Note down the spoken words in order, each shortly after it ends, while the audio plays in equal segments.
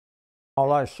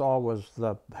All I saw was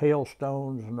the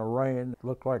hailstones and the rain. It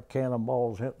looked like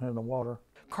cannonballs hitting in the water.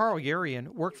 Carl Yerian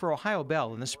worked for Ohio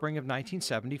Bell in the spring of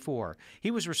 1974.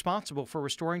 He was responsible for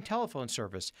restoring telephone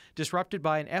service disrupted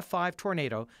by an F5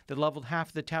 tornado that leveled half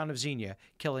of the town of Xenia,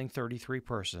 killing 33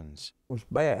 persons. It was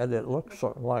bad. It looked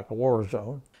sort of like a war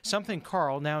zone. Something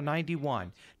Carl, now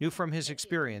 91, knew from his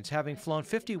experience having flown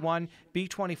 51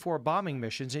 B-24 bombing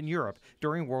missions in Europe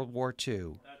during World War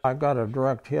II. I got a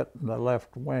direct hit in the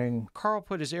left wing. Carl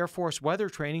put his Air Force weather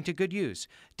training to good use,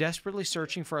 desperately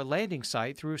searching for a landing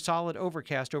site through solid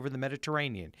overcast over the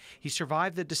Mediterranean. He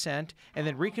survived the descent and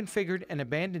then reconfigured an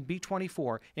abandoned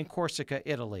B-24 in Corsica,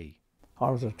 Italy. I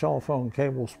was a telephone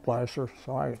cable splicer,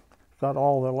 so I got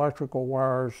all the electrical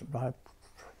wires. I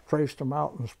traced them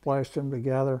out and spliced them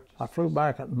together. I flew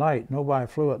back at night. Nobody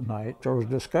flew at night. There was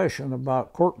discussion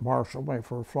about court-martialing me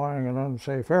for flying an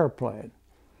unsafe airplane.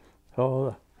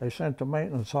 So they sent the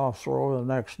maintenance officer over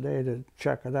the next day to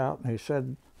check it out, and he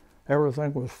said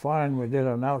everything was fine. We did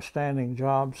an outstanding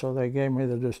job, so they gave me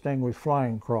the Distinguished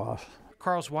Flying Cross.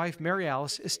 Carl's wife, Mary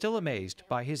Alice, is still amazed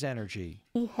by his energy.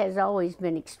 He has always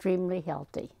been extremely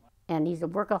healthy, and he's a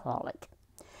workaholic.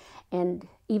 And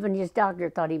even his doctor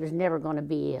thought he was never going to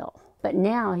be ill. But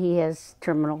now he has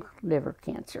terminal liver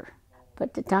cancer.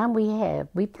 But the time we have,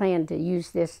 we plan to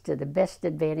use this to the best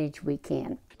advantage we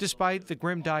can. Despite the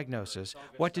grim diagnosis,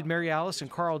 what did Mary Alice and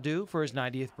Carl do for his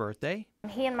 90th birthday?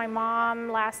 He and my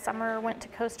mom last summer went to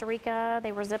Costa Rica.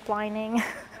 They were ziplining.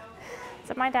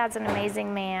 So my dad's an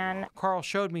amazing man. Carl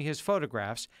showed me his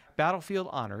photographs, battlefield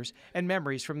honors, and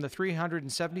memories from the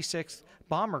 376th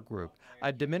Bomber Group,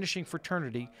 a diminishing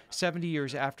fraternity 70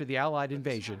 years after the Allied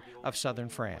invasion of southern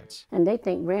France. And they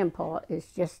think Grandpa is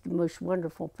just the most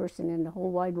wonderful person in the whole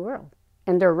wide world.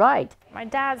 And they're right. My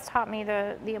dad's taught me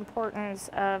the importance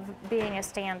of being a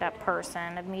stand-up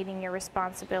person, of meeting your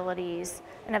responsibilities,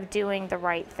 and of doing the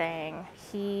right thing.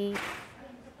 He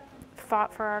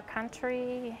fought for our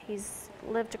country. He's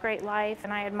lived a great life,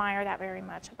 and I admire that very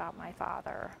much about my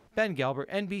father. Ben Gelber,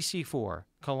 NBC4,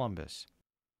 Columbus.